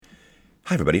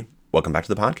Hi, everybody. Welcome back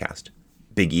to the podcast.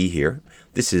 Big E here.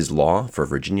 This is Law for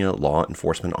Virginia Law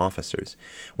Enforcement Officers.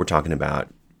 We're talking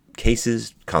about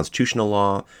cases, constitutional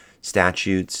law,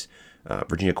 statutes,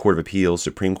 Virginia Court of Appeals,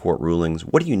 Supreme Court rulings.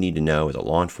 What do you need to know as a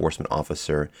law enforcement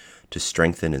officer to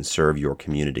strengthen and serve your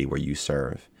community where you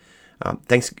serve?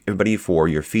 Thanks, everybody, for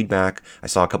your feedback. I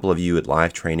saw a couple of you at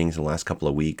live trainings in the last couple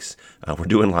of weeks. We're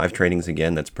doing live trainings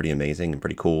again. That's pretty amazing and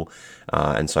pretty cool.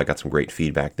 And so I got some great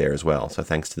feedback there as well. So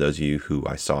thanks to those of you who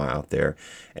I saw out there,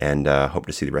 and hope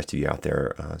to see the rest of you out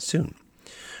there soon.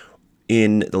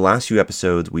 In the last few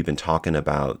episodes, we've been talking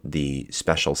about the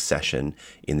special session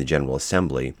in the General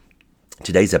Assembly.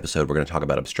 Today's episode, we're going to talk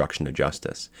about obstruction of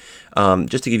justice.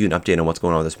 Just to give you an update on what's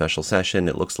going on with the special session,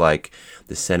 it looks like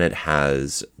the Senate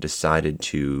has decided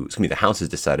the House has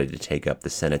decided to take up the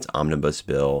Senate's omnibus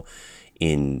bill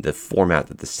in the format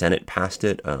that the Senate passed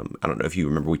it. I don't know if you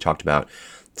remember, we talked about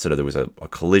sort of there was a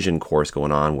collision course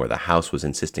going on where the House was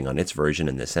insisting on its version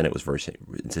and the Senate was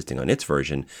insisting on its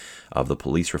version of the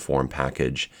police reform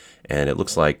package. And it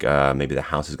looks like maybe the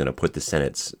House is going to put the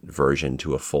Senate's version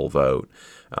to a full vote.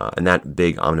 And that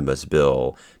big omnibus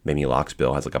bill, Mamie Locke's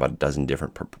bill, has like about a dozen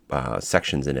different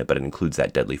sections in it, but it includes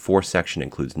that deadly force section,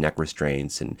 includes neck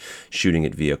restraints and shooting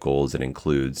at vehicles. It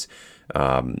includes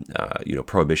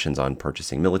prohibitions on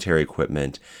purchasing military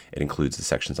equipment. It includes the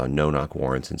sections on no-knock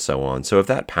warrants and so on. So if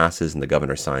that passes and the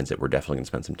governor signs it, we're definitely going to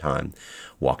spend some time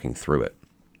walking through it.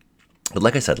 But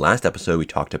like I said, last episode we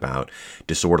talked about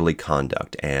disorderly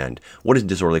conduct and what does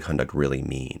disorderly conduct really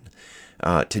mean?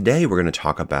 Today we're going to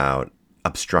talk about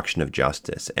obstruction of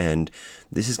justice, and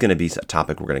this is going to be a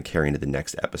topic we're going to carry into the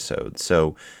next episode.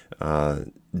 So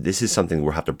this is something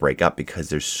we'll have to break up because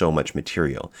there's so much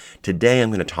material. Today I'm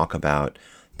going to talk about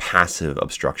passive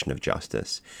obstruction of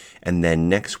justice, and then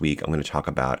next week I'm going to talk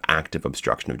about active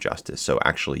obstruction of justice, so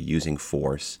actually using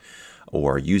force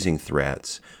or using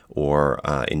threats or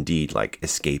indeed like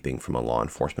escaping from a law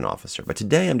enforcement officer. But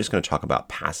today I'm just going to talk about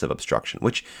passive obstruction,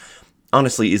 which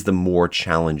honestly is the more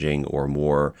challenging or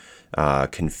more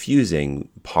confusing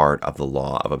part of the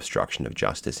law of obstruction of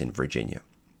justice in Virginia.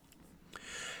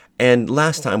 And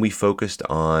last time we focused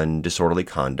on disorderly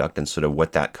conduct and sort of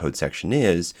what that code section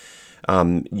is.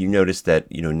 You notice that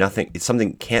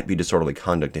something can't be disorderly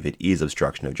conduct if it is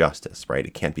obstruction of justice, right?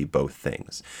 It can't be both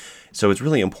things. So it's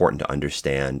really important to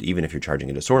understand, even if you're charging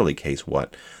a disorderly case,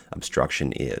 what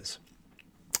obstruction is.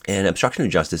 And obstruction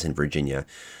of justice in Virginia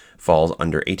falls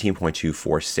under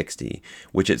 18.2-460,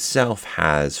 which itself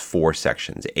has four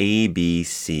sections, A, B,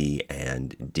 C,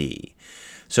 and D.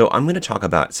 So I'm going to talk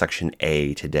about section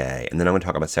A today, and then I'm going to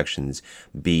talk about sections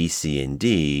B, C, and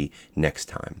D next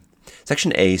time.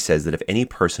 Section A says that if any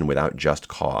person without just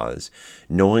cause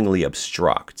knowingly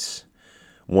obstructs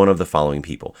one of the following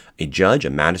people: a judge,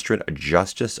 a magistrate, a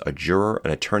justice, a juror,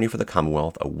 an attorney for the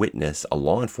Commonwealth, a witness, a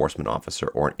law enforcement officer,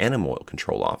 or an animal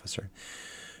control officer,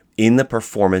 in the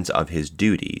performance of his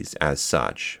duties as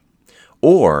such,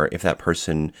 or if that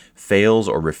person fails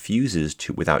or refuses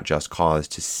to, without just cause,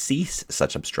 to cease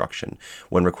such obstruction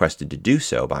when requested to do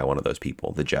so by one of those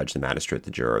people, the judge, the magistrate,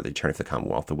 the juror, the attorney for the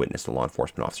Commonwealth, the witness, the law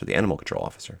enforcement officer, the animal control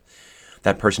officer,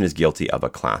 that person is guilty of a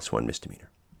Class 1 misdemeanor.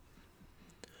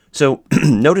 So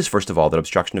notice, first of all, that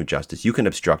obstruction of justice, you can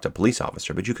obstruct a police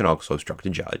officer, but you can also obstruct a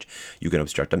judge. You can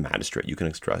obstruct a magistrate. You can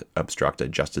obstruct a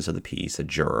justice of the peace, a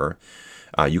juror.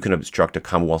 You can obstruct a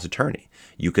Commonwealth's attorney.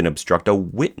 You can obstruct a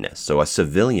witness, so a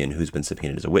civilian who's been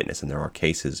subpoenaed as a witness. And there are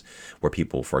cases where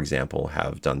people, for example,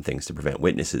 have done things to prevent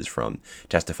witnesses from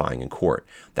testifying in court.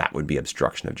 That would be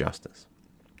obstruction of justice.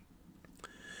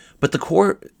 But the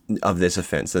core of this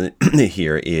offense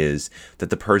here is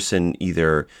that the person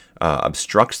either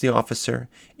obstructs the officer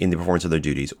in the performance of their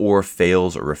duties or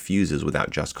fails or refuses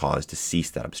without just cause to cease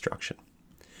that obstruction.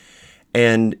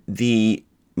 And the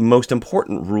most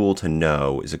important rule to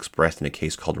know is expressed in a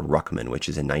case called Ruckman, which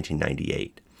is in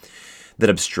 1998. That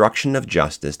obstruction of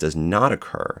justice does not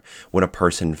occur when a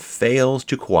person fails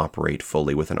to cooperate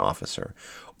fully with an officer,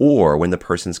 or when the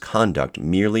person's conduct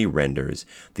merely renders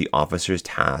the officer's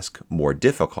task more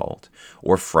difficult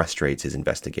or frustrates his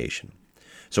investigation.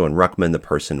 So in Ruckman, the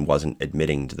person wasn't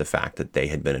admitting to the fact that they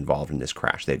had been involved in this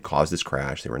crash. They had caused this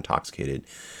crash. They were intoxicated.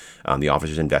 The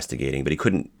officer's investigating, but he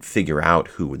couldn't figure out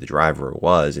who the driver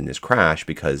was in this crash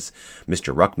because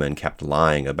Mr. Ruckman kept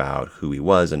lying about who he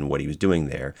was and what he was doing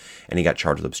there, and he got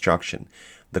charged with obstruction.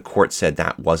 The court said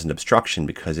that wasn't obstruction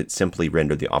because it simply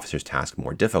rendered the officer's task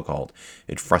more difficult.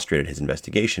 It frustrated his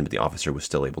investigation, but the officer was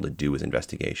still able to do his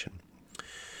investigation.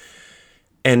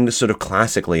 And sort of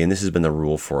classically, and this has been the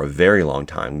rule for a very long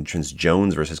time, since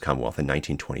Jones versus Commonwealth in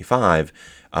 1925,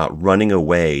 running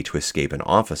away to escape an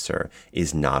officer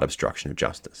is not obstruction of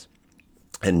justice.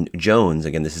 And Jones,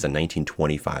 again, this is a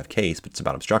 1925 case, but it's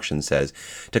about obstruction, says,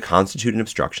 to constitute an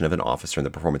obstruction of an officer in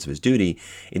the performance of his duty,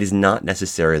 it is not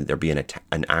necessary that there be an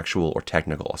actual or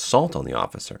technical assault on the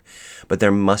officer, but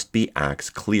there must be acts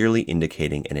clearly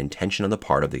indicating an intention on the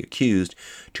part of the accused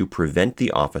to prevent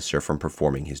the officer from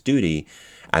performing his duty,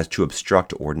 as to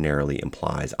obstruct ordinarily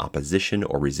implies opposition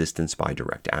or resistance by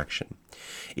direct action.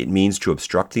 It means to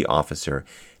obstruct the officer,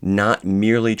 not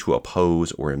merely to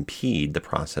oppose or impede the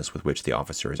process with which the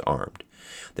officer is armed.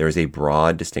 There is a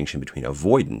broad distinction between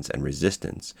avoidance and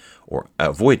resistance, or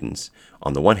avoidance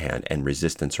on the one hand, and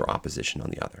resistance or opposition on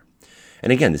the other.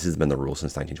 And again, this has been the rule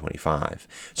since 1925.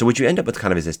 So what you end up with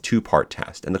kind of is this two-part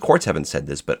test. And the courts haven't said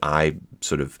this, but I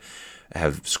sort of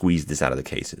have squeezed this out of the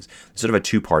cases. Sort of a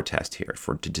two-part test here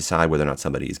to decide whether or not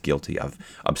somebody is guilty of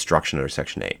obstruction under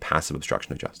Section A, passive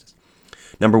obstruction of justice.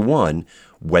 Number one,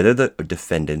 whether the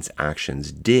defendant's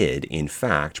actions did, in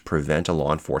fact, prevent a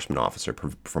law enforcement officer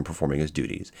from performing his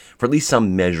duties for at least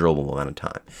some measurable amount of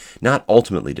time. Not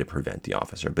ultimately to prevent the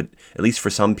officer, but at least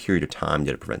for some period of time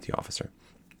did it prevent the officer.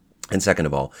 And second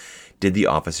of all, did the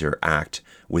officer act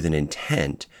with an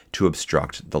intent to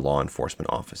obstruct the law enforcement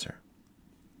officer?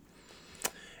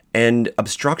 And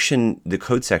obstruction, the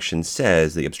code section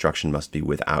says the obstruction must be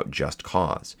without just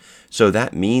cause. So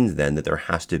that means then that there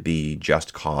has to be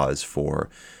just cause for,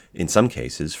 in some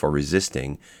cases, for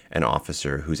resisting an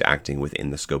officer who's acting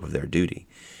within the scope of their duty.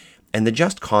 And the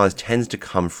just cause tends to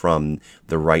come from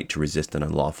the right to resist an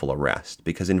unlawful arrest,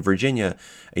 because in Virginia,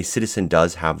 a citizen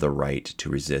does have the right to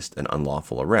resist an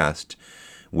unlawful arrest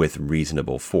with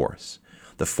reasonable force.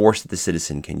 The force that the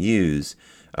citizen can use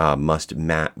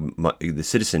the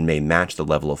citizen may match the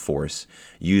level of force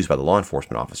used by the law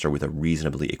enforcement officer with a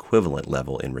reasonably equivalent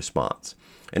level in response.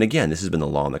 And again, this has been the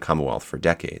law in the Commonwealth for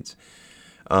decades.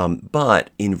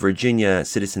 But in Virginia,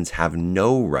 citizens have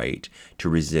no right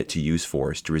to use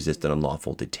force to resist an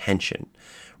unlawful detention,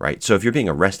 right? So if you're being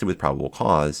arrested with probable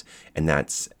cause,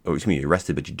 you're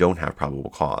arrested but you don't have probable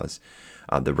cause,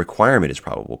 the requirement is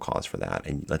probable cause for that,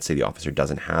 and let's say the officer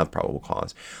doesn't have probable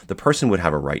cause, the person would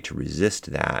have a right to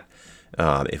resist that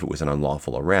if it was an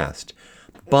unlawful arrest.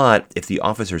 But if the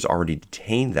officer's already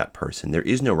detained that person, there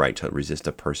is no right to resist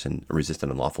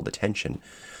an unlawful detention,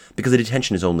 because the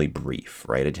detention is only brief,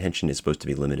 right? A detention is supposed to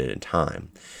be limited in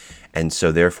time. And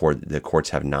so therefore, the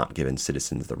courts have not given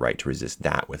citizens the right to resist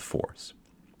that with force.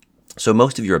 So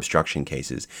most of your obstruction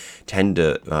cases tend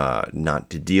to not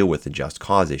to deal with the just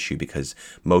cause issue, because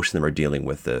most of them are dealing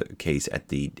with the case at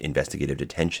the investigative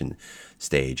detention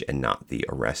stage and not the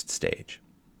arrest stage.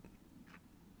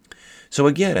 So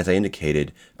again, as I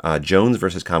indicated, Jones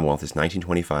versus Commonwealth, this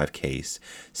 1925 case,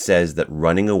 says that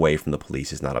running away from the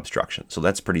police is not obstruction. So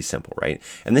that's pretty simple, right?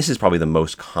 And this is probably the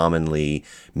most commonly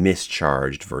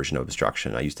mischarged version of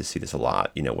obstruction. I used to see this a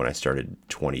lot, when I started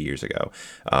 20 years ago.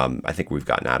 I think we've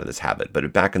gotten out of this habit.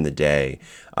 But back in the day,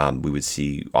 we would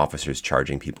see officers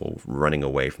charging people running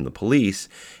away from the police.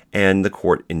 And the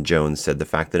court in Jones said the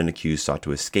fact that an accused sought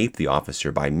to escape the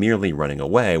officer by merely running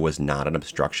away was not an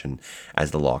obstruction,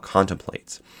 as the law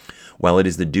contemplates. While it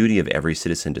is the duty of every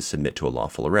citizen to submit to a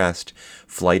lawful arrest,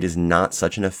 flight is not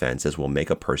such an offense as will make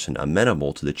a person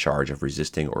amenable to the charge of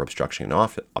resisting or obstructing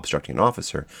an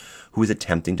officer who is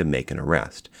attempting to make an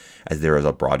arrest, as there is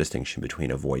a broad distinction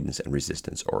between avoidance and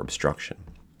resistance or obstruction.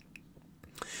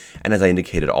 And as I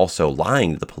indicated, also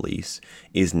lying to the police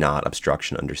is not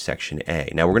obstruction under Section A.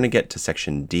 Now, we're going to get to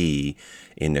Section D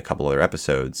in a couple other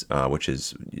episodes, which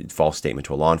is false statement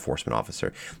to a law enforcement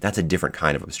officer. That's a different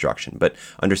kind of obstruction. But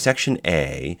under Section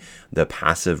A, the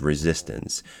passive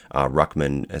resistance,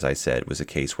 Ruckman, as I said, was a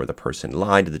case where the person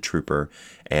lied to the trooper,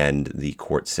 and the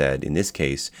court said, in this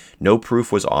case, no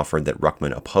proof was offered that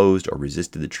Ruckman opposed or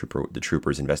resisted the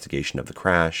trooper's investigation of the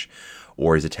crash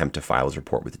or his attempt to file his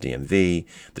report with the DMV.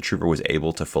 The trooper was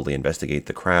able to fully investigate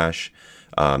the crash.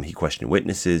 He questioned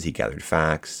witnesses. He gathered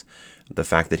facts. The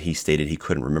fact that he stated he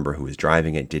couldn't remember who was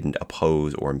driving it didn't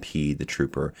oppose or impede the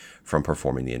trooper from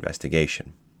performing the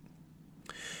investigation.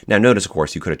 Now, notice, of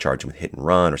course, you could have charged him with hit and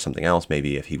run or something else,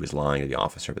 maybe if he was lying to the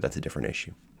officer, but that's a different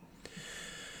issue.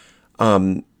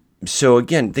 So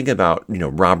again, think about,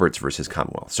 Roberts versus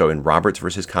Commonwealth. So in Roberts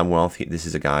versus Commonwealth, this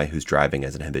is a guy who's driving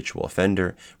as an habitual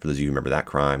offender. For those of you who remember that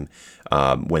crime,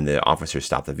 when the officers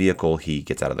stop the vehicle, he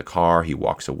gets out of the car, he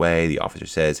walks away. The officer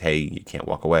says, hey, you can't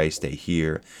walk away, stay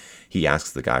here. He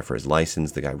asks the guy for his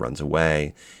license. The guy runs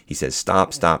away. He says,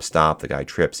 stop, stop, stop. The guy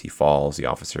trips. He falls. The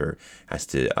officer has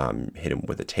to hit him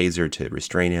with a taser to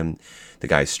restrain him. The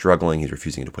guy's struggling. He's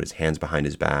refusing to put his hands behind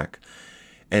his back.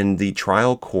 And the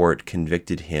trial court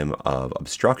convicted him of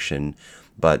obstruction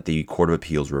but the Court of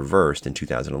Appeals reversed in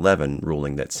 2011,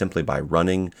 ruling that simply by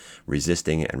running,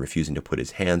 resisting, and refusing to put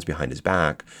his hands behind his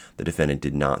back, the defendant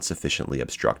did not sufficiently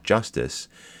obstruct justice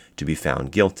to be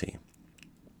found guilty.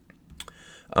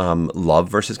 Love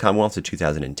versus Commonwealth, a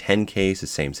 2010 case, the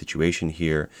same situation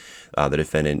here. The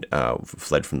defendant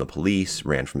fled from the police,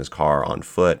 ran from his car on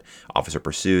foot. Officer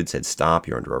pursued, said, "Stop,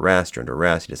 you're under arrest, you're under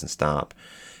arrest." He doesn't stop.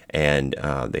 And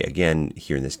they, again,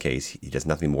 here in this case, he does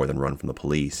nothing more than run from the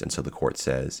police. And so the court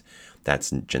says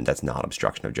that's not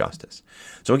obstruction of justice.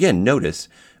 So again, notice,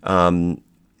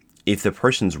 if the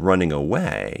person's running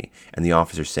away and the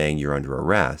officer's saying you're under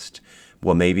arrest,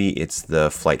 well, maybe it's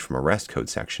the flight from arrest code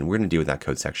section. We're going to deal with that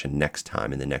code section next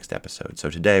time in the next episode.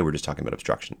 So today we're just talking about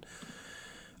obstruction.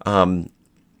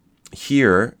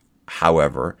 Here,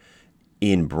 however,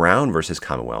 in Brown versus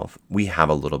Commonwealth, we have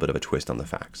a little bit of a twist on the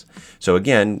facts. So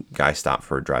again, guy stopped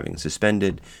for driving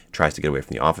suspended, tries to get away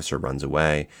from the officer, runs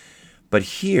away. But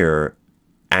here,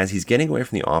 as he's getting away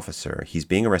from the officer, he's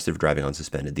being arrested for driving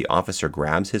unsuspended. The officer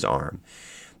grabs his arm.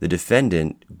 The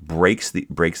defendant breaks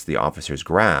the officer's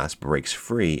grasp, breaks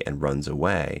free, and runs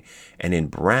away. And in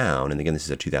Brown, and again, this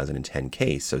is a 2010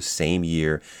 case, so same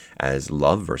year as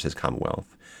Love versus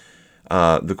Commonwealth,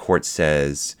 the court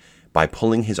says, by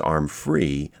pulling his arm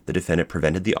free, the defendant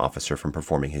prevented the officer from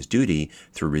performing his duty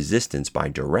through resistance by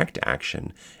direct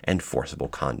action and forcible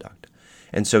conduct.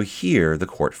 And so here, the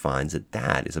court finds that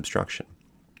that is obstruction.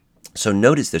 So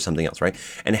notice there's something else, right?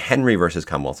 And Henry versus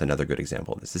Commonwealth, another good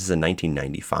example of this. This is a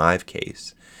 1995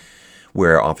 case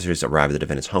where officers arrive at the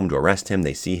defendant's home to arrest him.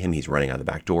 They see him. He's running out the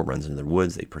back door, runs into the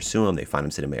woods. They pursue him. They find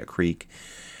him sitting by a creek.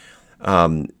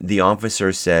 The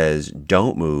officer says,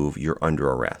 "Don't move. You're under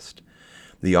arrest."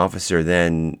 The officer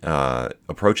then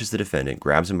approaches the defendant,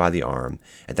 grabs him by the arm.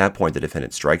 At that point, the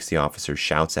defendant strikes the officer,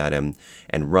 shouts at him,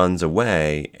 and runs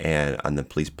away. And the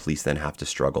police then have to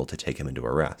struggle to take him into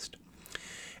arrest.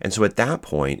 And so at that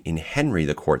point, in Henry,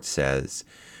 the court says,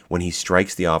 when he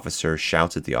strikes the officer,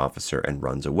 shouts at the officer, and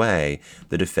runs away,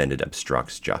 the defendant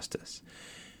obstructs justice.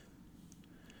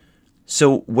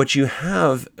 So what you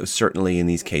have, certainly in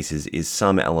these cases, is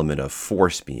some element of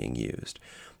force being used.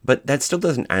 But that still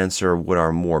doesn't answer what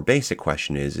our more basic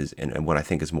question is and what I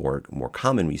think is more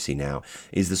common we see now,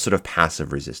 is the sort of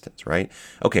passive resistance, right?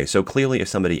 Okay, so clearly if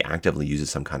somebody actively uses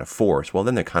some kind of force, well,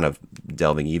 then they're kind of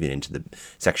delving even into the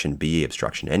section B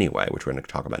obstruction anyway, which we're going to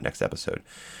talk about next episode,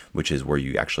 which is where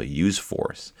you actually use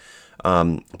force.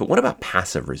 But what about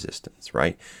passive resistance,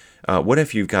 right? What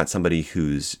if you've got somebody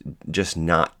who's just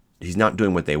he's not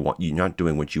doing what they want, you're not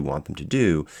doing what you want them to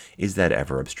do? Is that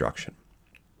ever obstruction?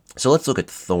 So let's look at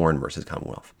Thorne versus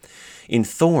Commonwealth. In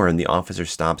Thorne, the officer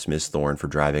stops Ms. Thorne for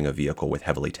driving a vehicle with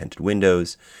heavily tinted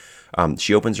windows.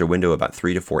 She opens her window about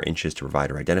 3 to 4 inches to provide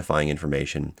her identifying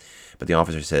information. But the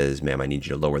officer says, "Ma'am, I need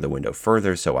you to lower the window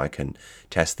further so I can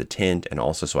test the tint and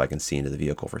also so I can see into the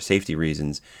vehicle for safety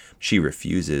reasons." She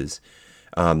refuses.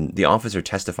 The officer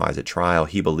testifies at trial.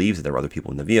 He believes that there were other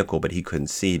people in the vehicle, but he couldn't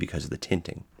see because of the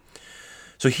tinting.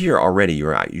 So here already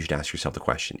you should ask yourself the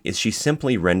question, is she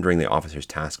simply rendering the officer's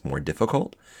task more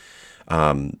difficult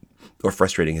or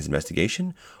frustrating his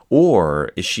investigation? Or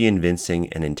is she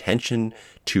evincing an intention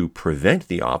to prevent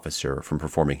the officer from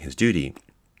performing his duty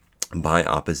by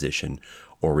opposition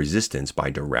or resistance by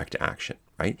direct action,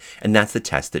 right? And that's the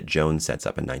test that Jones sets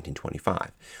up in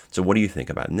 1925. So what do you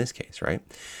think about in this case, right?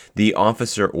 The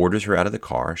officer orders her out of the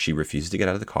car. She refuses to get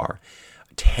out of the car.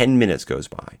 10 minutes goes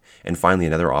by, and finally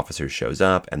another officer shows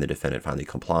up, and the defendant finally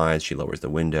complies. She lowers the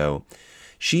window.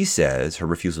 She says her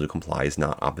refusal to comply is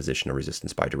not opposition or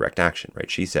resistance by direct action,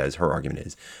 right? She says her argument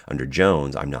is, under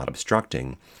Jones, I'm not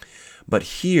obstructing. But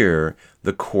here,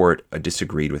 the court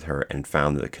disagreed with her and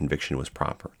found that the conviction was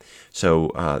proper.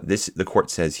 So the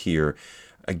court says here,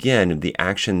 again,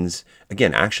 actions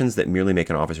that merely make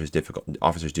an officer's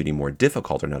duty more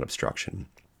difficult are not obstruction.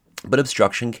 But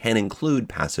obstruction can include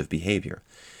passive behavior.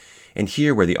 And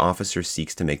here, where the officer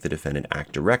seeks to make the defendant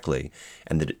act directly,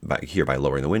 and by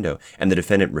lowering the window, and the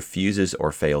defendant refuses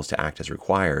or fails to act as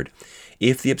required,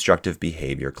 if the obstructive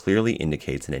behavior clearly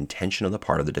indicates an intention on the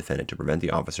part of the defendant to prevent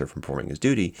the officer from performing his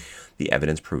duty, the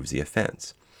evidence proves the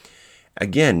offense.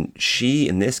 Again, she,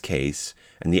 in this case,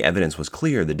 and the evidence was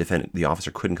clear, the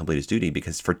officer couldn't complete his duty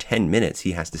because for 10 minutes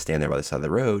he has to stand there by the side of the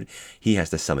road. He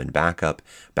has to summon backup.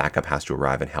 Backup has to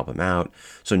arrive and help him out.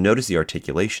 So notice the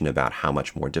articulation about how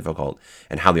much more difficult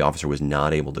and how the officer was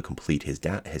not able to complete his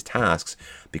tasks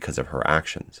because of her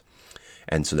actions.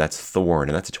 And so that's Thorne,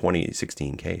 and that's a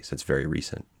 2016 case. That's very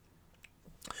recent.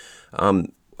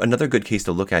 Another good case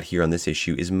to look at here on this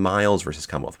issue is Miles versus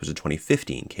Commonwealth, which was a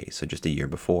 2015 case, so just a year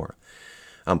before.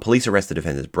 Police arrest the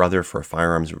defendant's brother for a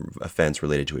firearms offense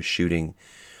related to a shooting.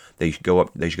 They should go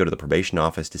to the probation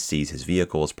office to seize his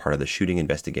vehicle as part of the shooting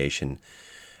investigation.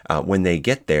 When they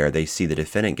get there, they see the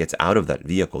defendant gets out of that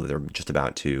vehicle that they're just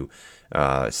about to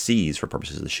seize for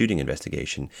purposes of the shooting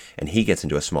investigation, and he gets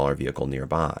into a smaller vehicle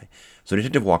nearby. So the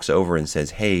detective walks over and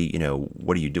says, "Hey,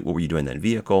 what were you doing in that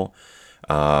vehicle?"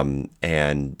 And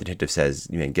the detective says,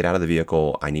 "Get out of the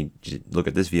vehicle. I need you to look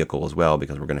at this vehicle as well,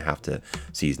 because we're going to have to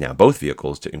seize now both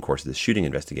vehicles in course of this shooting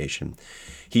investigation."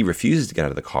 He refuses to get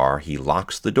out of the car. He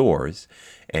locks the doors,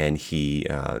 and he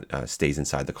stays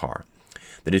inside the car.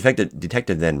 The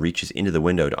detective then reaches into the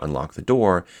window to unlock the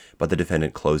door, but the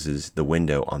defendant closes the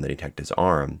window on the detective's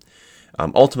arm.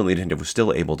 Ultimately, the detective was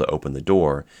still able to open the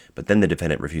door, but then the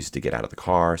defendant refuses to get out of the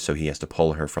car, so he has to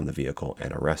pull her from the vehicle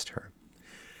and arrest her.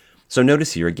 So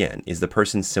notice here again, is the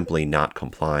person simply not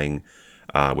complying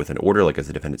with an order, like is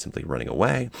the defendant simply running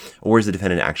away, or is the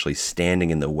defendant actually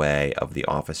standing in the way of the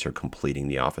officer completing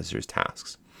the officer's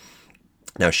tasks?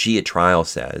 Now, she at trial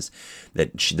says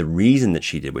that the reason that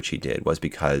she did what she did was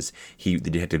because the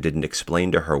detective didn't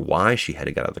explain to her why she had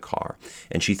to get out of the car,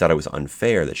 and she thought it was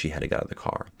unfair that she had to get out of the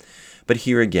car. But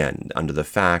here again, under the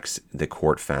facts, the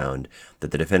court found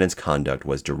that the defendant's conduct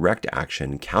was direct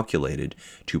action calculated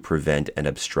to prevent and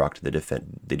obstruct the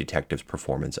detective's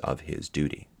performance of his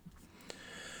duty.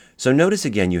 So notice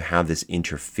again, you have this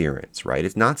interference, right?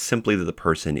 It's not simply that the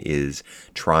person is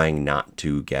trying not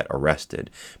to get arrested,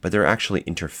 but they're actually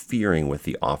interfering with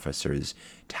the officer's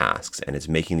tasks, and it's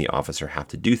making the officer have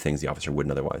to do things the officer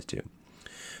wouldn't otherwise do.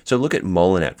 So look at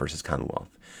Molinet versus Commonwealth.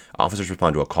 Officers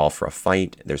respond to a call for a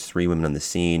fight. There's 3 women on the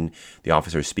scene. The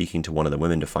officer is speaking to one of the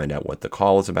women to find out what the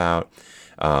call is about.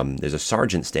 There's a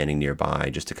sergeant standing nearby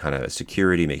just to kind of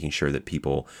security, making sure that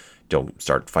people don't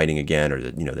start fighting again, or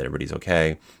that that everybody's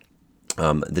okay.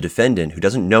 The defendant, who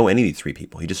doesn't know any of these 3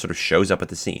 people, he just sort of shows up at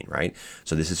the scene, right?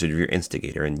 So this is sort of your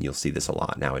instigator, and you'll see this a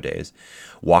lot nowadays,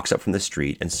 walks up from the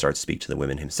street and starts to speak to the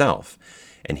women himself.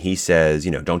 And he says,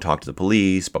 don't talk to the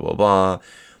police, blah, blah, blah.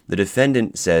 The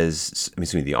defendant says,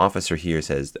 the officer here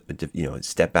says,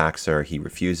 step back, sir. He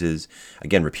refuses.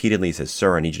 Again, repeatedly, he says,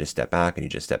 sir, I need you to step back. I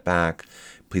need you to step back.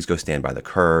 Please go stand by the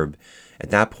curb. At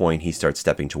that point, he starts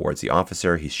stepping towards the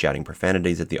officer. He's shouting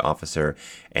profanities at the officer,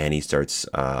 and he starts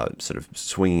sort of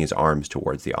swinging his arms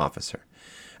towards the officer.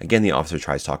 Again, the officer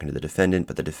tries talking to the defendant,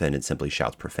 but the defendant simply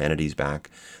shouts profanities back.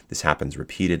 This happens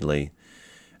repeatedly.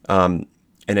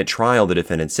 And at trial, the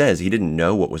defendant says he didn't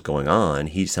know what was going on.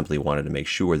 He simply wanted to make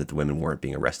sure that the women weren't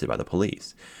being arrested by the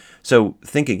police. So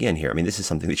think again here. This is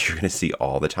something that you're going to see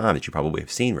all the time, that you probably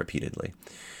have seen repeatedly.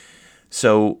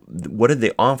 So what did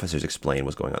the officers explain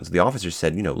was going on? So the officers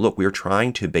said, look, we're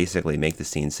trying to basically make the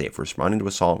scene safe. We're responding to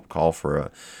a call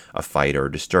for a fight or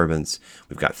a disturbance.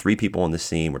 We've got 3 people on the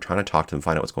scene. We're trying to talk to them,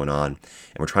 find out what's going on.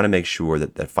 And we're trying to make sure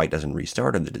that that fight doesn't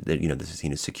restart, or that the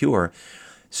scene is secure.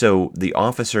 So the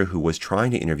officer who was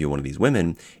trying to interview one of these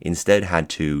women instead had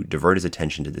to divert his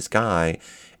attention to this guy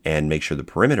and make sure the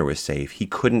perimeter was safe. He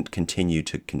couldn't continue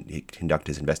to conduct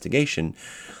his investigation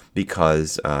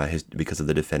because of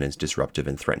the defendant's disruptive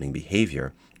and threatening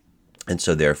behavior. And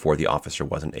so therefore the officer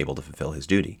wasn't able to fulfill his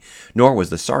duty, nor was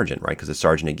the sergeant, right? Because the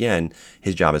sergeant, again,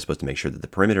 his job is supposed to make sure that the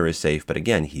perimeter is safe. But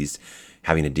again, he's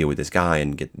having to deal with this guy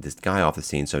and get this guy off the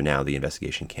scene. So now the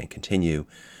investigation can't continue.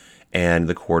 And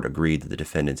the court agreed that the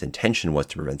defendant's intention was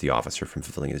to prevent the officer from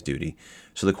fulfilling his duty.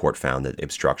 So the court found that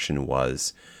obstruction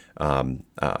was an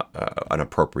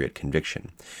appropriate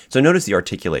conviction. So notice the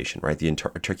articulation, right? The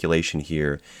articulation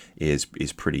here is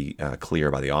pretty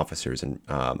clear by the officers and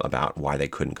about why they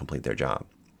couldn't complete their job.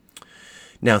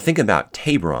 Now think about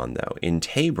Tabron, though. In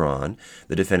Tabron,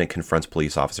 the defendant confronts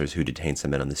police officers who detain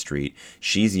some men on the street.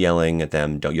 She's yelling at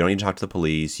them, you don't need to talk to the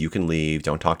police. You can leave.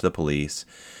 Don't talk to the police.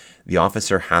 The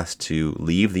officer has to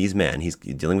leave these men. He's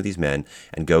dealing with these men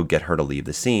and go get her to leave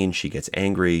the scene. She gets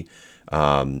angry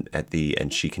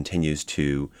and she continues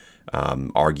to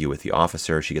argue with the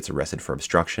officer. She gets arrested for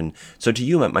obstruction. So to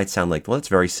you, it might sound like, well, it's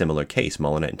a very similar case.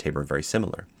 Molinet and Tabron are very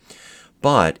similar.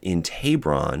 But in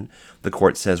Tabron, the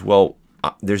court says, well,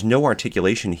 there's no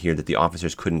articulation here that the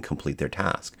officers couldn't complete their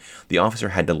task. The officer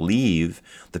had to leave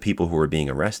the people who were being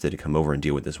arrested to come over and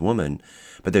deal with this woman,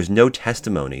 but there was no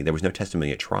testimony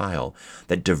at trial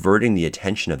that diverting the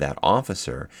attention of that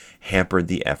officer hampered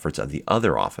the efforts of the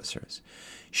other officers.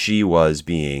 She was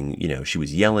she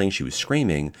was yelling, she was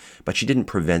screaming, but she didn't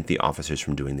prevent the officers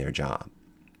from doing their job.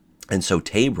 And so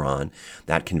Tabron,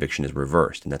 that conviction is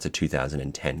reversed, and that's a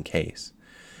 2010 case.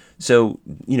 So,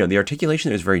 the articulation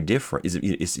there is very different.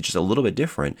 It's just a little bit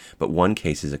different, but one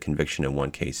case is a conviction and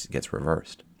one case gets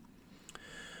reversed.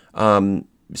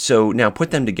 So now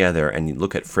put them together and you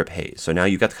look at Fripp Hayes. So now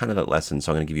you've got kind of that lesson,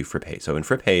 so I'm going to give you Fripp Hayes. So in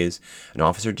Fripp Hayes, an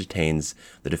officer detains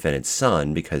the defendant's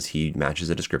son because he matches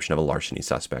a description of a larceny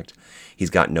suspect. He's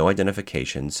got no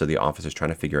identification, so the officer's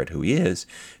trying to figure out who he is.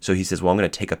 So he says, well, I'm going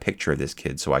to take a picture of this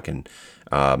kid so I can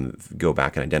go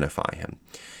back and identify him.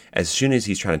 As soon as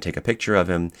he's trying to take a picture of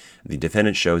him, the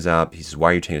defendant shows up. He says,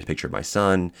 why are you taking a picture of my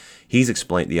son?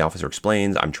 The officer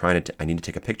explains, I need to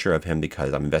take a picture of him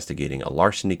because I'm investigating a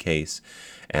larceny case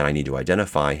and I need to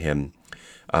identify him.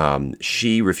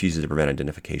 She refuses to prevent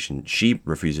identification. She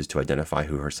refuses to identify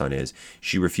who her son is.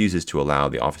 She refuses to allow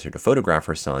the officer to photograph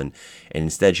her son. And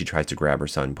instead, she tries to grab her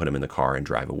son, put him in the car, and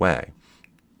drive away.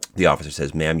 The officer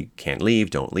says, ma'am, you can't leave.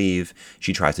 Don't leave.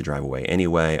 She tries to drive away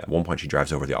anyway. At one point, she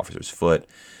drives over the officer's foot.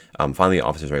 Finally, the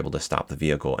officers are able to stop the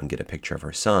vehicle and get a picture of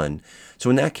her son.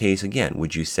 So in that case, again,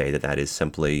 would you say that is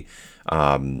simply,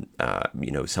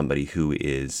 somebody who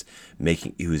is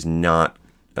not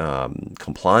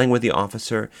complying with the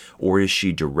officer, or is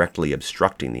she directly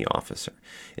obstructing the officer?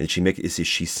 Is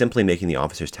she simply making the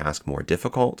officer's task more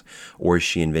difficult, or is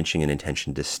she inventing an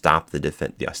intention to stop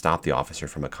the officer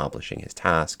from accomplishing his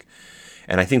task?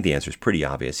 And I think the answer is pretty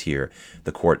obvious here.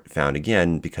 The court found,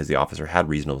 again, because the officer had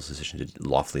reasonable suspicion to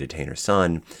lawfully detain her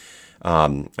son,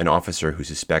 an officer who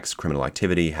suspects criminal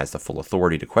activity has the full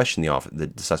authority to question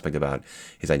the suspect about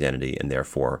his identity, and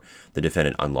therefore the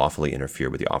defendant unlawfully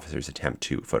interfered with the officer's attempt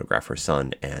to photograph her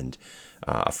son and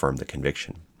affirm the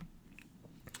conviction.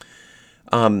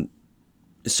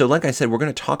 So like I said, we're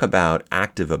going to talk about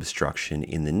active obstruction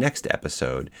in the next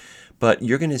episode, but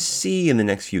you're going to see in the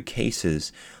next few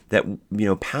cases that,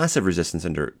 passive resistance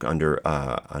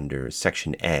under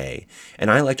Section A, and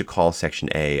I like to call Section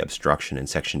A obstruction and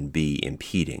Section B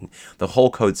impeding. The whole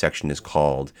code section is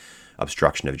called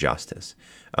obstruction of justice.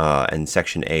 And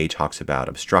Section A talks about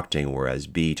obstructing, whereas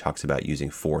B talks about using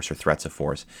force or threats of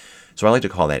force. So I like to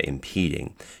call that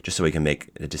impeding, just so we can make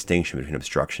a distinction between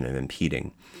obstruction and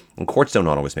impeding. And courts don't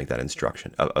always make that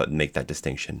distinction.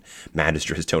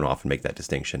 Magistrates don't often make that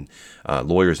distinction.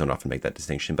 Lawyers don't often make that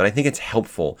distinction. But I think it's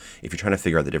helpful if you're trying to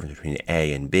figure out the difference between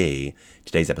A and B.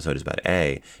 Today's episode is about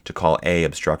A, to call A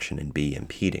obstruction and B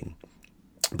impeding.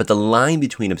 But the line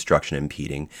between obstruction and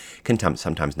impeding can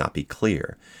sometimes not be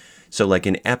clear. So like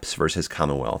in Epps versus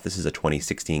Commonwealth, this is a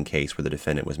 2016 case where the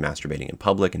defendant was masturbating in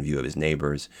public in view of his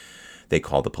neighbors. They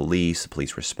call the police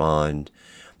respond.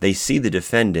 They see the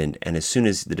defendant, and as soon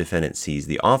as the defendant sees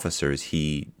the officers,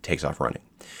 he takes off running.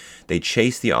 They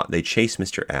chase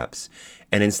Mr. Epps,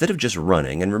 and instead of just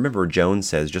running, and remember Jones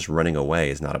says just running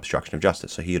away is not obstruction of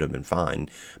justice, so he would have been fine.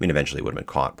 I mean, eventually he would have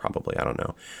been caught, probably, I don't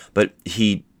know. But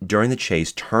he, during the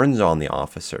chase, turns on the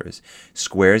officers,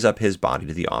 squares up his body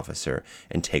to the officer,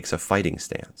 and takes a fighting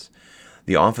stance.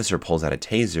 The officer pulls out a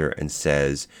taser and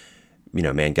says,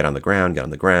 man, get on the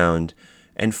ground.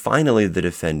 And finally, the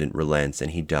defendant relents,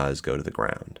 and he does go to the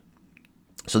ground.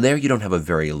 So there you don't have a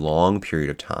very long period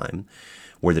of time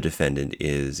where the defendant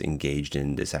is engaged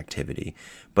in this activity,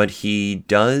 but he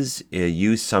does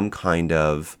use some kind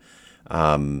of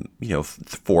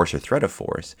force or threat of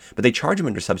force. But they charge him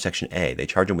under subsection A. They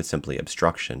charge him with simply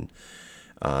obstruction.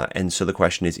 And so the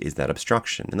question is that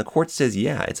obstruction? And the court says,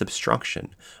 yeah, it's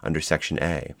obstruction under section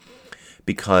A,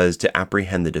 because to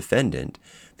apprehend the defendant,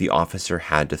 the officer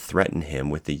had to threaten him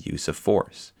with the use of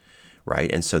force,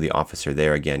 right? And so the officer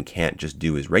there, again, can't just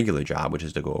do his regular job, which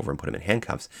is to go over and put him in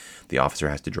handcuffs. The officer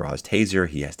has to draw his taser.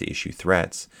 He has to issue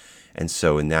threats. And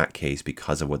so in that case,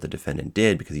 because of what the defendant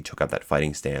did, because he took up that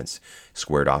fighting stance,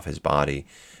 squared off his body,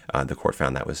 the court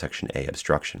found that was section A,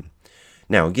 obstruction.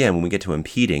 Now, again, when we get to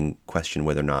impeding, question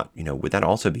whether or not, would that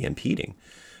also be impeding?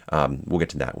 We'll get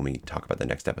to that when we talk about the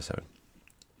next episode.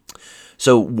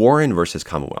 So Warren versus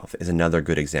Commonwealth is another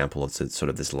good example of sort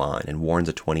of this line. And Warren's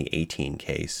a 2018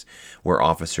 case where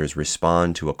officers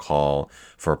respond to a call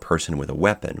for a person with a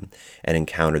weapon and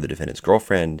encounter the defendant's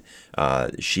girlfriend.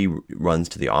 She runs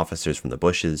to the officers from the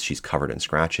bushes. She's covered in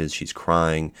scratches. She's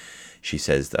crying. She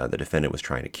says the defendant was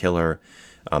trying to kill her.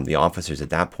 The officers at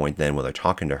that point then, while they're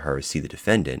talking to her, see the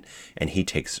defendant, and he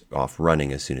takes off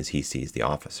running as soon as he sees the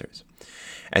officers.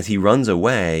 As he runs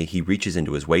away, he reaches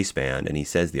into his waistband and he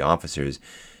says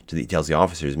tells the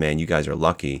officers, man, you guys are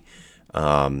lucky.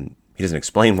 He doesn't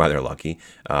explain why they're lucky,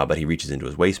 but he reaches into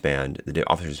his waistband. The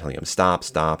officers are telling him,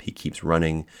 stop. He keeps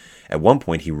running. At one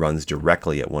point, he runs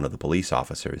directly at one of the police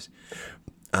officers,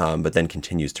 but then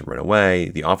continues to run away.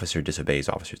 The officer disobeys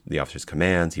the officer's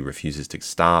commands. He refuses to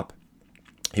stop.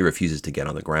 He refuses to get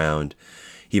on the ground.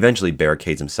 He eventually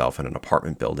barricades himself in an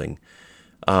apartment building.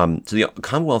 So the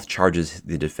Commonwealth charges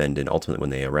the defendant, ultimately when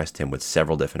they arrest him, with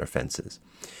several different offenses.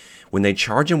 When they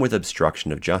charge him with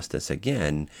obstruction of justice,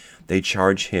 again, they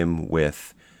charge him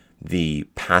with the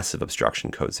passive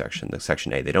obstruction code section, the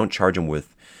section A. They don't charge him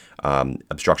with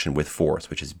obstruction with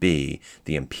force, which is B,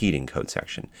 the impeding code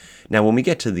section. Now, when we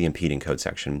get to the impeding code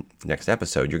section next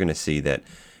episode, you're going to see that,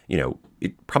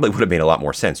 it probably would have made a lot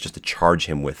more sense just to charge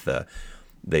him with the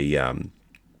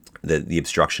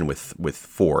obstruction with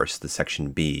force, the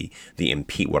section B,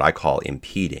 what I call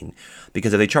impeding,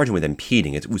 because if they charge him with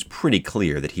impeding, it was pretty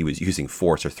clear that he was using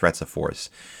force or threats of force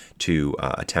to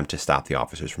attempt to stop the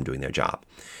officers from doing their job.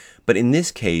 But in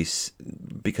this case,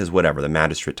 because the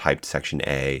magistrate typed section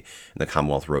A and the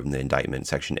Commonwealth wrote in the indictment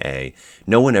section A,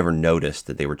 no one ever noticed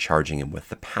that they were charging him with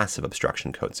the passive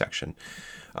obstruction code section,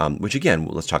 which again,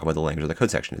 let's talk about the language of the code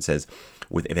section. It says,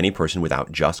 if any person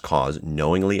without just cause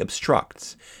knowingly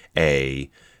obstructs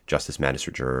a justice,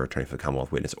 magistrate, juror, attorney for the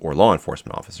Commonwealth, witness, or law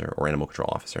enforcement officer or animal control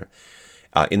officer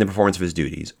in the performance of his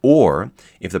duties, or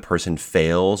if the person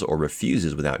fails or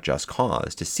refuses without just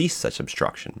cause to cease such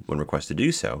obstruction when requested to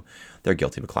do so, they're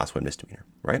guilty of a class 1 misdemeanor,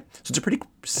 right? So it's a pretty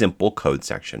simple code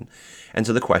section. And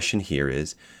so the question here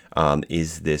is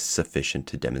this sufficient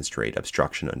to demonstrate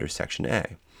obstruction under section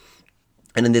A?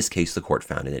 And in this case, the court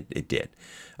found it did.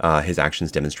 His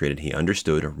actions demonstrated he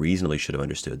understood, or reasonably should have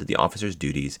understood, that the officer's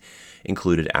duties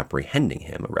included apprehending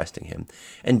him, arresting him,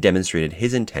 and demonstrated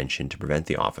his intention to prevent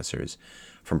the officers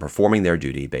from performing their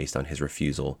duty based on his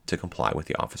refusal to comply with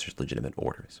the officer's legitimate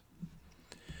orders.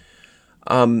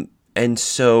 And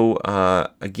so,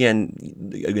 again,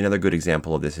 another good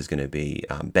example of this is going to be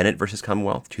Bennett versus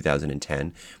Commonwealth,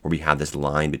 2010, where we have this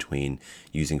line between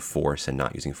using force and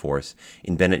not using force.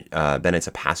 In Bennett, Bennett's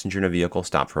a passenger in a vehicle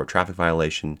stopped for a traffic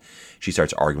violation. She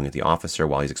starts arguing with the officer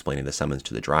while he's explaining the summons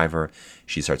to the driver.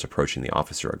 She starts approaching the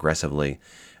officer aggressively.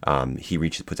 He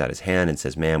puts out his hand and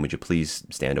says, "Ma'am, would you please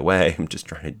stand away? I'm just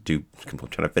trying to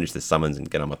finish this summons and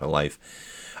get on with my life."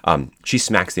 She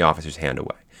smacks the officer's hand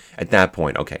away. At that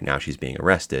point, okay, now she's being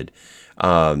arrested,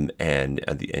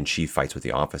 and she fights with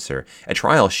the officer. At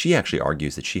trial, she actually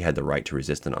argues that she had the right to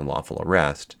resist an unlawful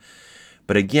arrest.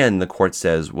 But again, the court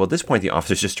says, well, at this point, the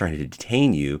officer's just trying to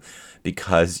detain you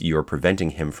because you're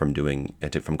preventing him from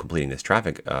completing this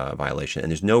traffic violation,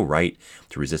 and there's no right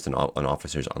to resist an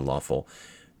officer's unlawful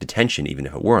detention, even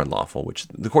if it were unlawful, which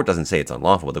the court doesn't say it's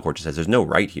unlawful, but the court just says there's no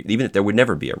right here, even if there would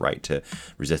never be a right to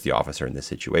resist the officer in this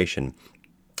situation.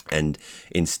 And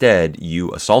instead,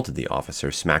 you assaulted the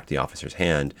officer, smacked the officer's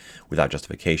hand without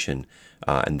justification,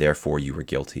 and therefore you were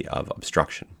guilty of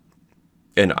obstruction.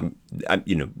 And I'm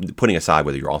putting aside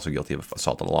whether you're also guilty of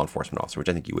assault on a law enforcement officer, which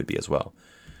I think you would be as well.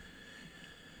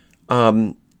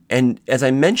 And as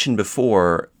I mentioned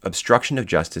before, obstruction of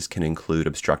justice can include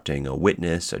obstructing a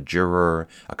witness, a juror,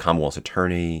 a Commonwealth's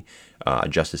attorney, a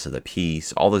justice of the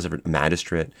peace, all those different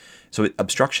magistrate. So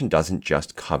obstruction doesn't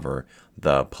just cover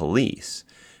the police.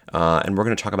 And we're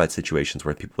going to talk about situations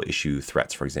where people issue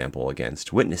threats, for example,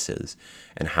 against witnesses,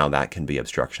 and how that can be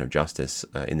obstruction of justice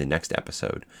in the next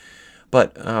episode.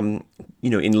 But, in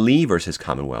Lee versus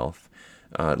Commonwealth,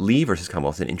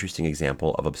 is an interesting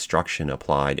example of obstruction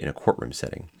applied in a courtroom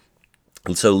setting.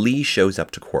 So Lee shows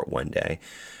up to court one day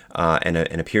and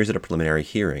appears at a preliminary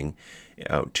hearing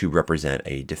to represent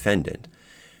a defendant.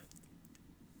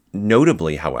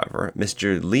 Notably, however,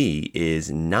 Mr. Lee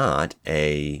is not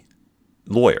a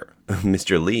lawyer.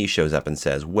 Mr. Lee shows up and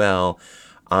says, "Well,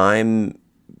 I'm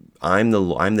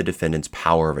the defendant's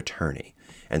power of attorney,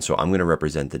 and so I'm going to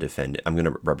represent the defendant. I'm going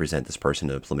to represent this person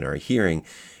in a preliminary hearing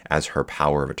as her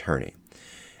power of attorney."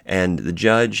 And the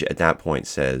judge at that point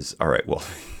says, "All right, well,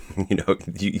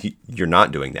 you're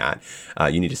not doing that.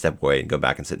 You need to step away and go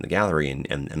back and sit in the gallery."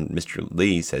 And Mr.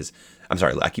 Lee says, I'm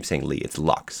sorry, I keep saying Lee. It's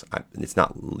Lux. It's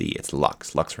not Lee. It's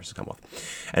Lux. Lux versus Commonwealth.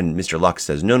 And Mr. Lux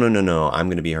says, no. I'm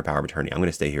going to be her power of attorney. I'm going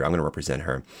to stay here. I'm going to represent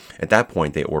her. At that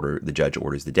point, the judge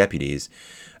orders the deputies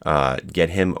get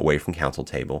him away from counsel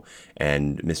table.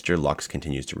 And Mr. Lux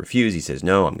continues to refuse. He says,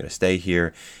 "No, I'm going to stay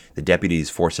here." The deputies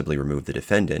forcibly remove the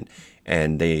defendant,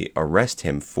 and they arrest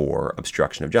him for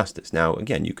obstruction of justice. Now,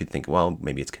 again, you could think, well,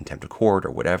 maybe it's contempt of court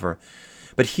or whatever.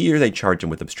 But here they charge him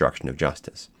with obstruction of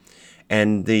justice.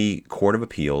 And the Court of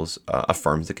Appeals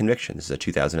affirms the conviction. This is a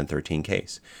 2013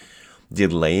 case.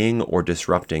 Delaying or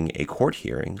disrupting a court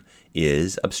hearing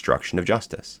is obstruction of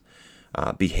justice.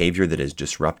 Behavior that is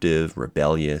disruptive,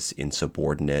 rebellious,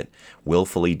 insubordinate,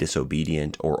 willfully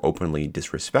disobedient, or openly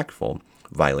disrespectful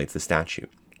violates the statute.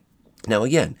 Now,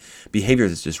 again, behavior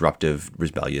that's disruptive,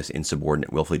 rebellious,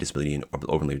 insubordinate, willfully disobedient, or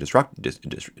openly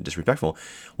disrespectful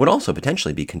would also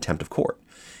potentially be contempt of court.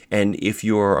 And if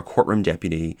you're a courtroom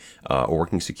deputy or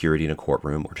working security in a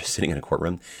courtroom or just sitting in a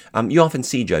courtroom, you often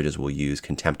see judges will use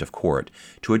contempt of court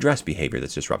to address behavior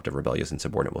that's disruptive, rebellious,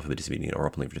 insubordinate, willfully disobedient, or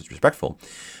openly disrespectful.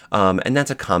 And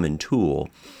that's a common tool.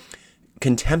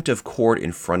 Contempt of court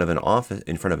in front of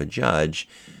a judge,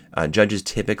 judges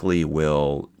typically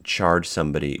will charge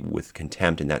somebody with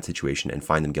contempt in that situation and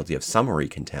find them guilty of summary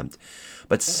contempt.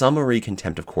 But summary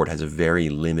contempt of court has a very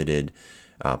limited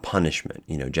punishment.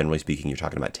 Generally speaking, you're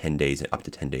talking about 10 days, up to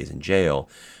 10 days in jail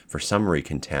for summary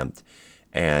contempt.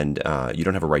 And you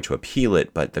don't have a right to appeal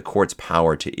it, but the court's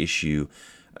power to issue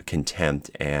contempt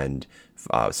and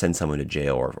send someone to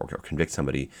jail or convict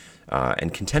somebody.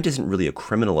 And contempt isn't really a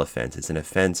criminal offense. It's an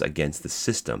offense against the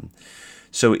system.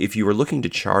 So if you were looking to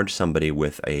charge somebody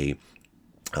with a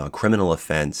criminal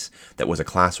offense that was a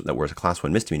class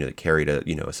 1 misdemeanor that carried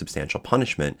a substantial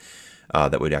punishment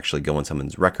that would actually go on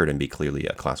someone's record and be clearly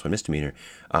a class 1 misdemeanor,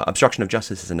 obstruction of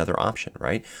justice is another option,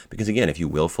 right? Because again, if you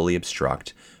willfully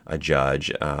obstruct a judge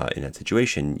in that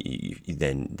situation,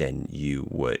 then you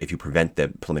would, if you prevent the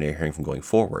preliminary hearing from going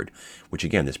forward, which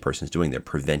again this person's doing, they're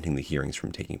preventing the hearings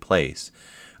from taking place.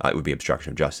 It would be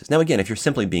obstruction of justice. Now, again, if you're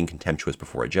simply being contemptuous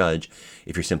before a judge,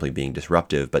 if you're simply being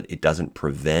disruptive, but it doesn't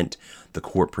prevent the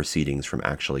court proceedings from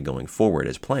actually going forward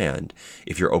as planned,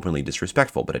 if you're openly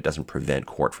disrespectful, but it doesn't prevent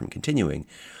court from continuing,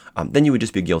 then you would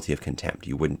just be guilty of contempt.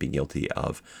 You wouldn't be guilty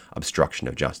of obstruction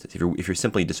of justice. If you're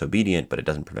simply disobedient, but it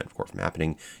doesn't prevent court from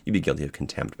happening, you'd be guilty of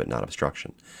contempt, but not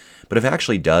obstruction. But if it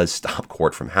actually does stop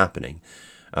court from happening,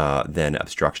 then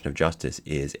obstruction of justice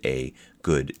is a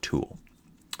good tool.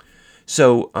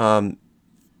 So,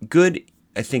 good,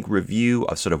 I think, review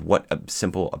of sort of what a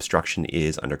simple obstruction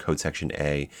is under Code Section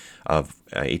A of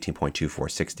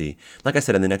 18.2460. Like I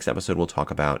said, in the next episode, we'll talk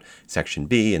about Section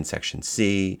B and Section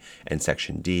C and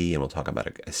Section D, and we'll talk about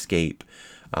escape.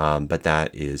 But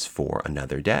that is for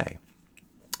another day.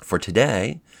 For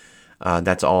today,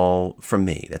 that's all from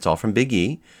me. That's all from Big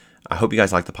E. I hope you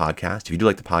guys like the podcast. If you do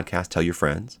like the podcast, tell your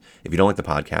friends. If you don't like the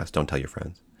podcast, don't tell your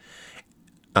friends.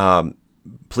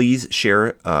 Please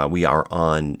share. We are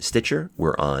on Stitcher.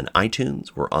 We're on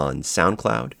iTunes. We're on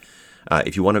SoundCloud.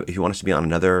 If you want us to be on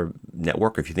another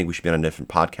network, or if you think we should be on a different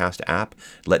podcast app,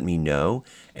 let me know,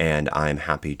 and I'm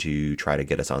happy to try to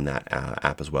get us on that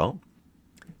app as well.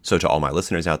 So to all my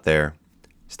listeners out there,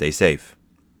 stay safe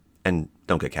and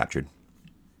don't get captured.